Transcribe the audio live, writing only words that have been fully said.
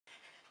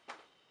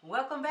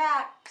Welcome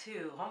back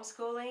to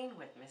Homeschooling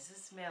with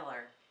Mrs.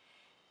 Miller.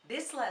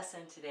 This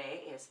lesson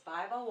today is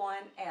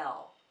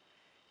 501L.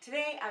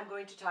 Today I'm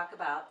going to talk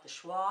about the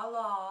Schwa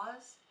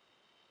laws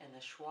and the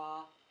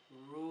Schwa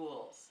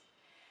rules.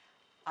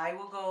 I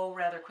will go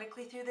rather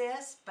quickly through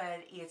this,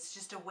 but it's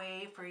just a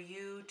way for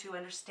you to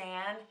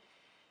understand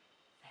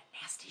that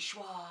nasty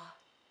Schwa.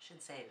 I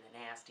shouldn't say the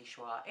nasty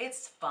Schwa.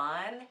 It's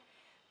fun,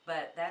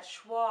 but that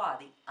Schwa,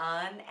 the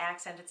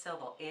unaccented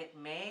syllable, it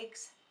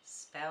makes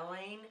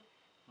spelling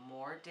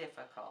more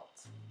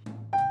difficult.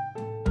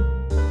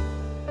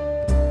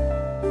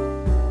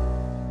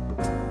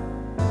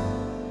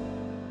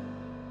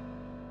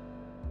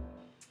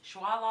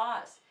 Schwa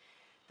laws.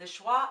 The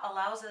Schwa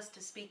allows us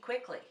to speak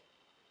quickly.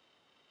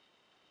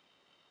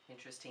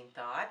 Interesting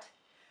thought.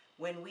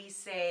 When we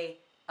say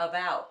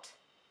about,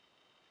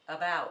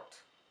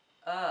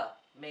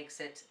 makes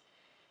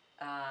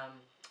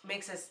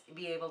us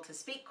be able to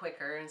speak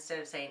quicker instead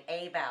of saying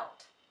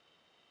about.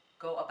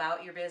 Go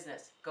about your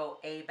business. Go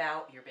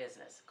about your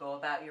business. Go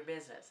about your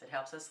business. It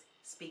helps us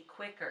speak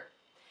quicker.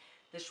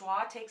 The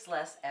Schwa takes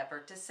less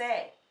effort to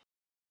say.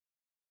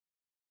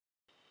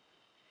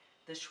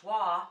 The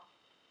Schwa,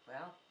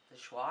 well, the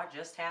Schwa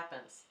just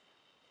happens.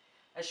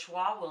 A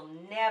Schwa will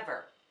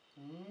never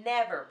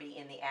be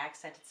in the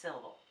accented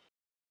syllable.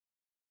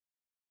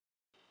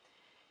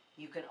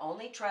 You can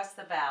only trust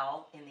the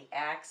vowel in the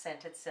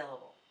accented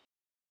syllable.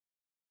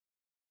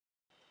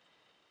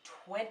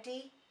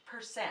 20%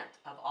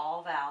 of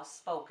all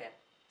vowels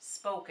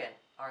spoken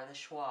are the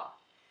Schwa.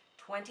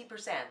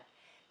 20%.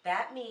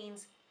 That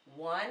means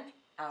 1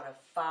 out of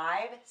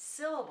 5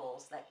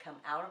 syllables that come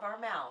out of our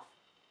mouth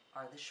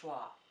are the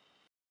Schwa.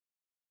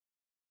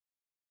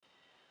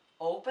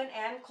 Open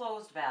and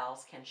closed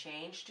vowels can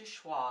change to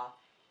Schwa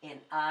in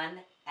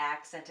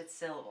unaccented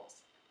syllables.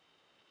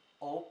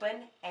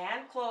 Open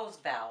and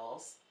closed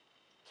vowels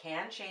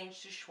can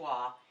change to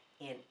Schwa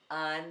in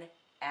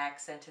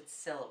unaccented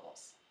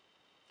syllables.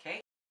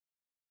 Okay?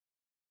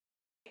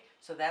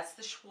 So that's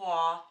the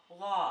Schwa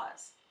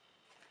laws.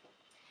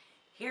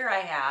 Here I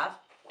have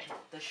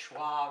the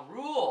Schwa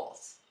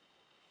rules.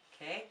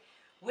 Okay?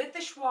 With the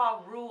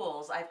Schwa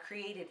rules, I've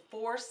created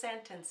 4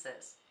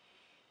 sentences.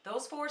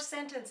 Those 4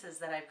 sentences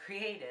that I've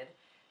created,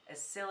 as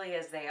silly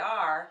as they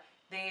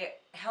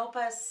help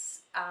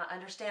us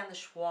understand the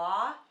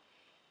Schwa,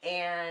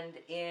 and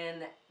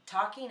in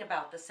talking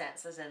about the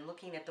sentences and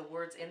looking at the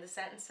words in the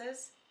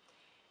sentences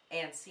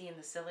and seeing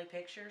the silly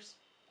pictures,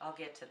 I'll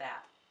get to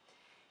that.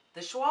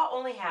 The Schwa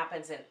only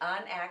happens in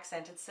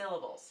unaccented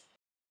syllables.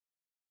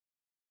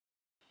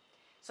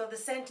 So the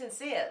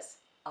sentence is,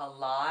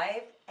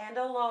 alive and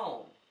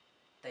alone,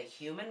 the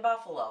human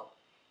buffalo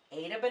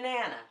ate a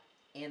banana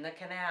in the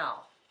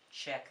canal.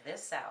 Check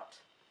this out.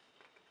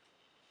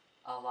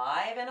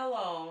 Alive and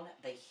alone,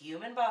 the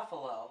human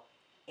buffalo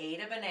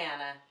ate a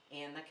banana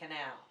in the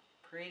canal.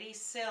 Pretty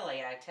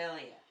silly, I tell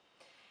you.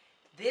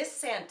 This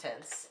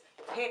sentence,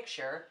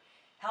 picture,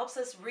 helps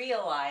us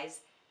realize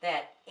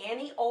that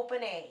any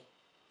open A,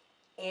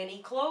 any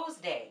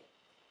closed A,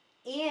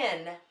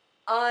 in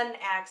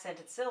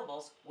unaccented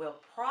syllables will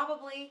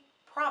probably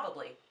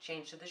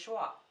change to the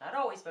Schwa. Not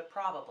always, but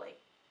probably.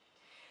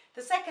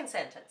 The second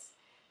sentence,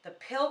 the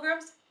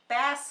pilgrim's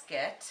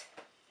basket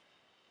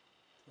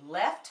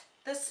left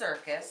the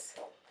circus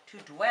to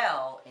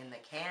dwell in the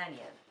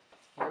canyon.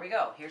 Here we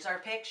go. Here's our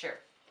picture.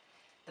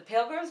 The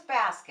pilgrim's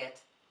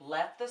basket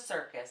left the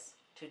circus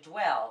to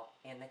dwell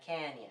in the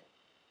canyon.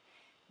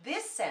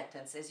 This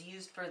sentence is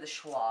used for the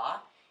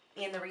Schwa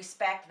in the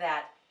respect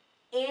that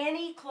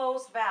any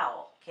closed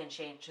vowel can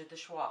change to the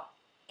Schwa.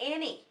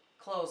 Any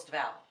closed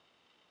vowel.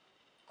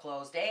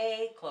 Closed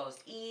A,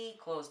 closed E,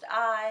 closed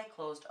I,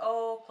 closed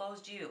O,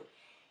 closed U.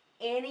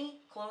 Any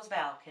closed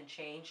vowel can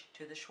change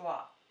to the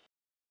Schwa.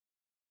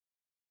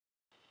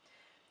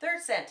 Third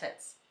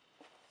sentence.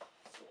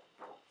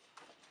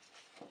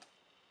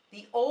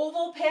 The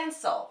oval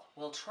pencil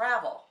will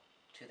travel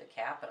to the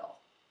capital.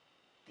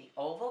 The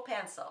oval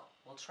pencil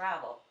will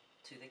travel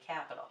to the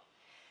capital.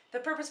 The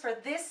purpose for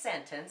this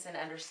sentence in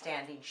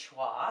understanding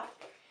Schwa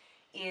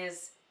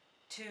is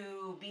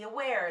to be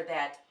aware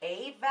that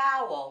a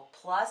vowel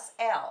plus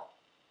L,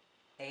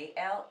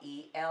 A-L-E-L-I-L-O-L-U-L,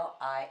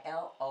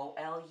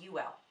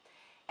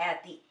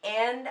 at the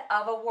end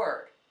of a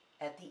word,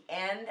 at the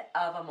end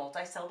of a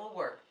multisyllable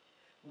word,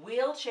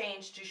 will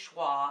change to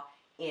Schwa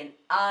in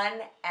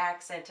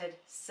unaccented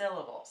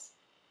syllables.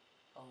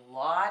 A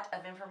lot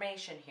of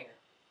information here.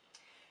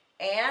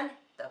 And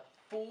the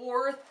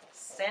 4th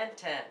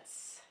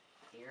sentence.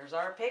 Here's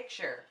our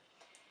picture.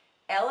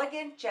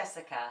 Elegant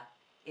Jessica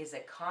is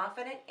a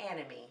confident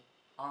enemy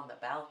on the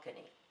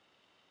balcony.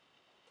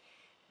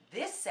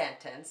 This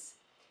sentence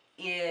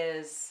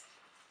is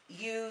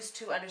used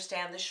to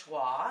understand the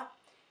Schwa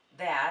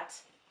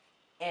that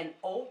an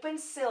open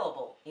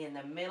syllable in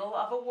the middle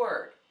of a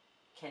word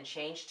can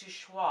change to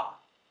Schwa.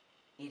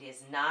 It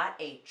is not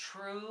a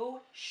true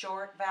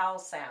short vowel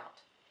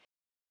sound.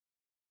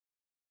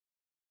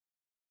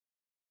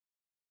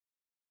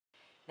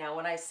 Now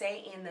when I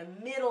say in the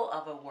middle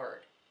of a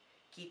word,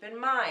 keep in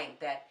mind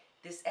that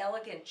this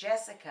elegant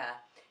Jessica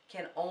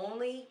can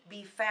only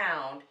be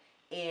found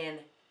in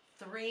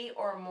 3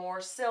 or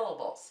more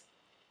syllables,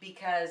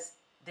 because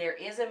there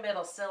is a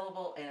middle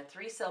syllable in a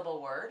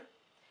 3-syllable word.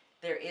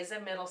 There is a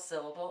middle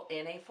syllable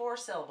in a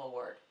 4-syllable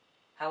word.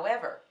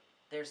 However,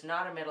 there's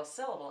not a middle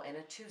syllable in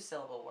a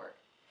 2-syllable word.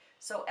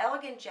 So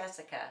elegant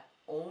Jessica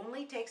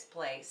only takes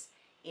place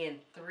in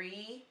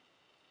 3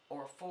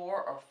 or 4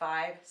 or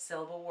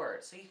 5-syllable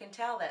words. So you can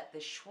tell that the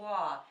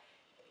schwa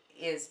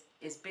is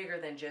bigger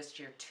than just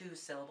your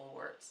 2-syllable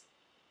words.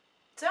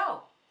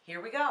 So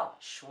here we go.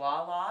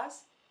 Schwa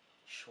laws,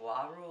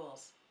 schwa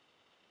rules.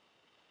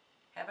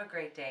 Have a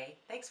great day.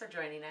 Thanks for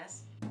joining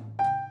us.